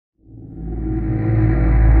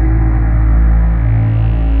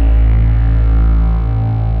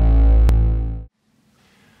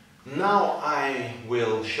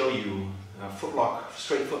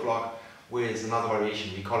with another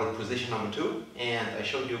variation. We call it position number 2, and I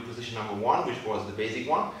showed you position number 1, which was the basic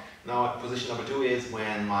one. Now position number 2 is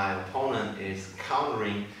when my opponent is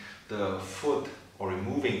countering the foot or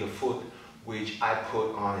removing the foot which I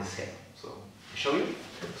put on his hip. So I'll show you.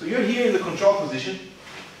 So you're here in the control position,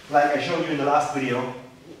 like I showed you in the last video.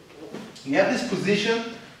 You have this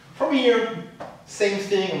position. From here, same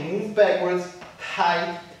thing, I move backwards,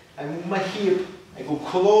 tight, I move my hip, I go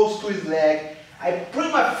close to his leg, I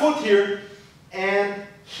bring my foot here, and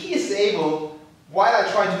he is able, while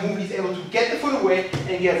I try to move, he's able to get the foot away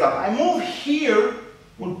and gets up. I move here,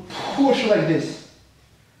 and push like this.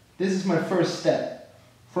 This is my first step.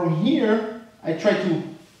 From here, I try to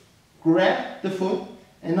grab the foot,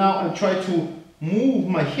 and now I try to move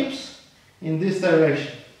my hips in this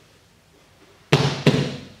direction.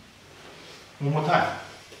 One more time.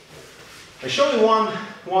 I show you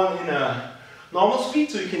one in a normal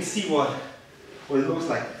speed so you can see what it looks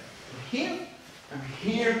like. I'm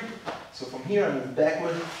here, so from here I move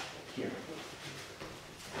backward, here.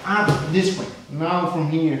 Up this way. Now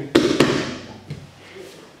from here.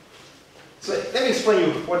 So let me explain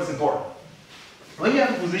you what is important. When you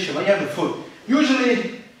have the position, when you have the foot,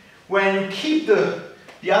 usually when you keep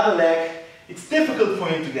the other leg, it's difficult for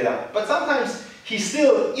him to get up. But sometimes he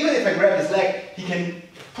still, even if I grab his leg, he can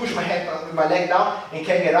push my leg down and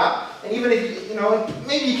can get up. And even if,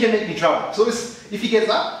 maybe he can make me trouble. So if he gets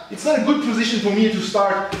up, it's not a good position for me to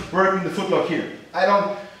start working the footlock here. I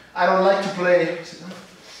don't like to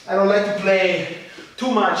play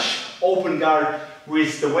too much open guard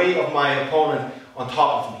with the weight of my opponent on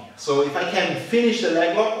top of me. So if I can finish the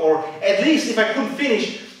leg lock, or at least if I couldn't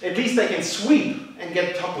finish, at least I can sweep and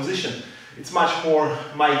get the top position. It's much more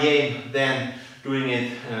my game than doing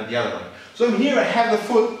it the other way. So I'm here, I have the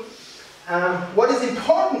foot. What is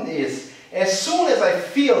important is, as soon as I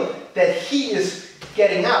feel that he is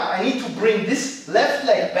getting up, I need to bring this left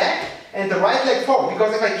leg back and the right leg forward.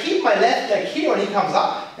 Because if I keep my left leg here when he comes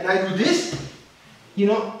up and I do this,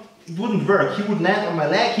 it wouldn't work. He would land on my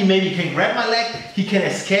leg, he maybe can grab my leg, he can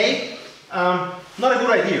escape. Not a good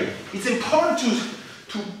idea. It's important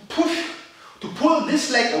to pull this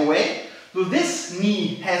leg away, so this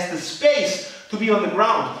knee has the space to be on the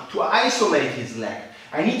ground, to isolate his leg.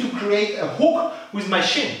 I need to create a hook with my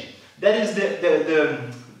shin. That is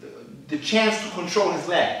the chance to control his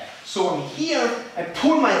leg. So I'm here, I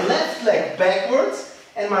pull my left leg backwards,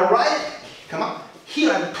 and my right, come up,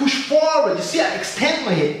 here I push forward. You see, I extend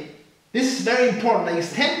my hip. This is very important. I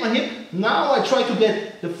extend my hip, now I try to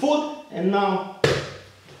get the foot, and now,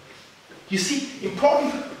 you see,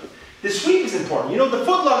 important, the sweep is important. The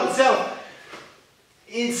foot lock itself,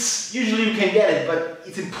 it's usually you can get it, but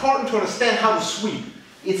it's important to understand how to sweep.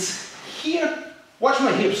 It's here, watch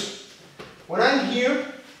my hips. When I'm here,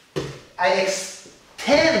 I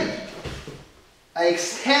extend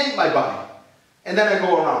my body, and then I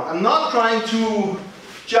go around. I'm not trying to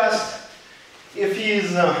just, if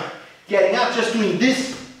he's getting up, just doing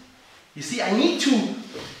this. You see, I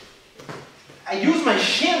use my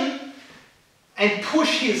shin and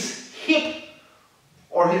push his hip,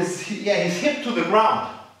 or his hip to the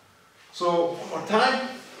ground. So one more time,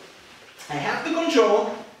 I have the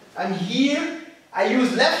control, I'm here, I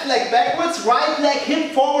use left leg backwards, right leg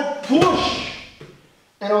hip forward, push,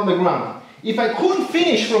 and on the ground. If I couldn't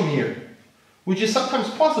finish from here, which is sometimes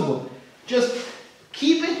possible, just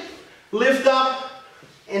keep it, lift up,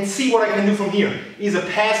 and see what I can do from here. Either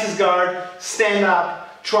pass his guard, stand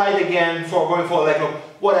up, try it again for going for a leg lock,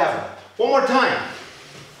 whatever. One more time.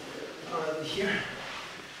 Here.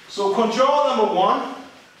 So control number 1.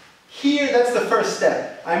 Here, that's the first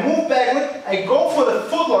step. I move backward, I go for the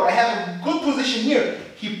foot lock, I have a good position here.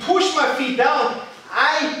 He pushed my feet down,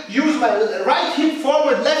 I use my right hip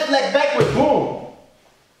forward, left leg backward, boom.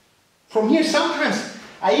 From here, sometimes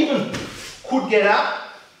I even could get up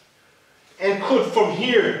and could from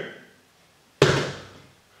here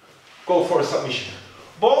go for a submission.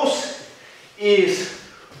 Both is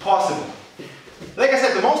possible. Like I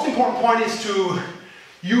said, the most important point is to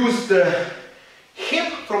use the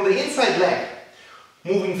hip from the inside leg,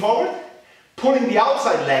 moving forward, pulling the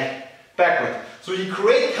outside leg backward. So you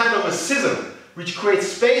create kind of a scissor, which creates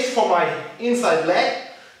space for my inside leg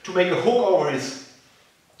to make a hook over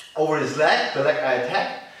his leg, the leg I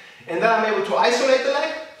attack. And then I'm able to isolate the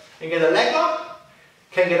leg and get a leg lock,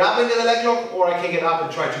 can get up and get a leg lock, or I can get up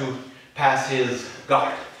and try to pass his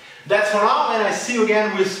guard. That's for now, and I see you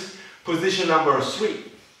again with position number 3.